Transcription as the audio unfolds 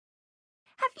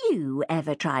Have you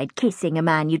ever tried kissing a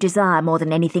man you desire more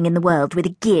than anything in the world with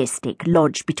a gear stick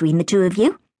lodged between the two of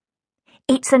you?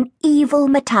 It's an evil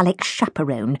metallic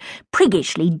chaperone,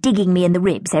 priggishly digging me in the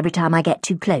ribs every time I get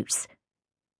too close.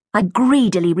 I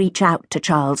greedily reach out to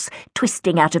Charles,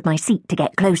 twisting out of my seat to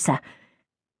get closer.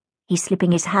 He's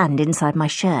slipping his hand inside my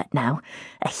shirt now,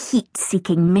 a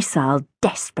heat-seeking missile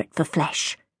desperate for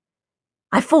flesh.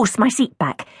 I force my seat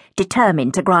back,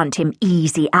 determined to grant him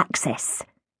easy access.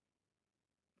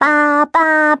 Ba,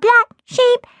 ba, black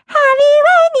sheep, have you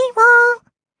any wool?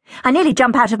 I nearly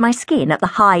jump out of my skin at the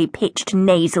high-pitched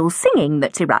nasal singing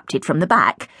that's erupted from the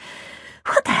back.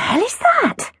 What the hell is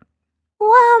that?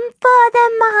 One for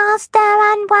the master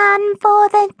and one for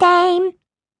the dame.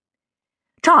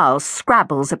 Charles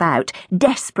scrabbles about,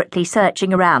 desperately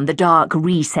searching around the dark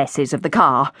recesses of the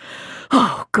car.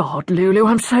 Oh, God, Lulu,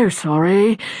 I'm so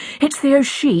sorry. It's the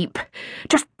sheep.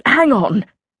 Just hang on.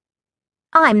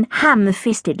 I'm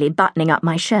ham-fistedly buttoning up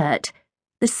my shirt,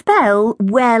 the spell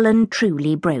well and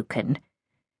truly broken.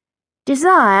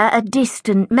 Desire a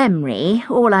distant memory,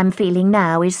 all I'm feeling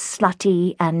now is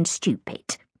slutty and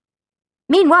stupid.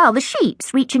 Meanwhile, the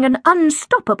sheep's reaching an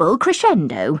unstoppable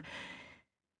crescendo.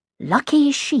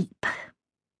 Lucky sheep.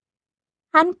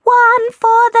 And one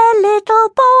for the little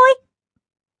boy.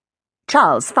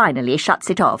 Charles finally shuts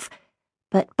it off,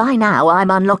 but by now I'm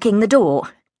unlocking the door.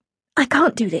 I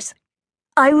can't do this.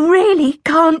 I really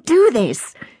can't do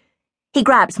this. He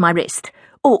grabs my wrist,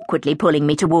 awkwardly pulling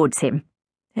me towards him.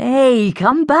 Hey,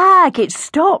 come back. It's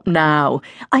stopped now.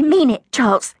 I mean it,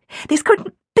 Charles. This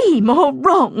couldn't be more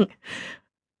wrong.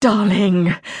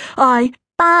 Darling, Ba,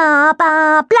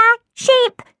 ba, black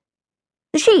sheep.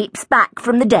 The sheep's back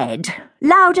from the dead,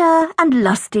 louder and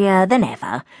lustier than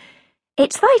ever.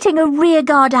 It's fighting a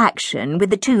rearguard action with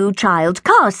the two child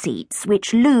car seats,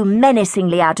 which loom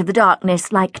menacingly out of the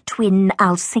darkness like twin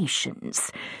Alsatians.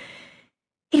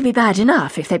 It'd be bad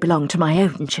enough if they belonged to my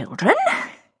own children,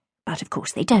 but of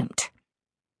course they don't.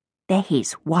 They're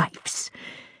his wife's.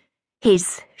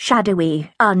 His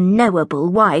shadowy, unknowable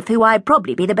wife, who I'd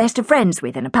probably be the best of friends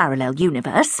with in a parallel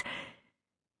universe.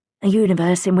 A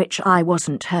universe in which I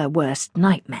wasn't her worst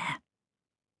nightmare.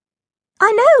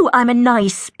 I know I'm a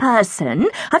nice person.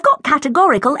 I've got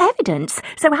categorical evidence,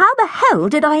 so how the hell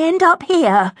did I end up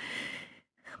here?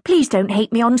 Please don't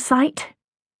hate me on sight.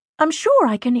 I'm sure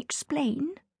I can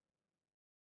explain.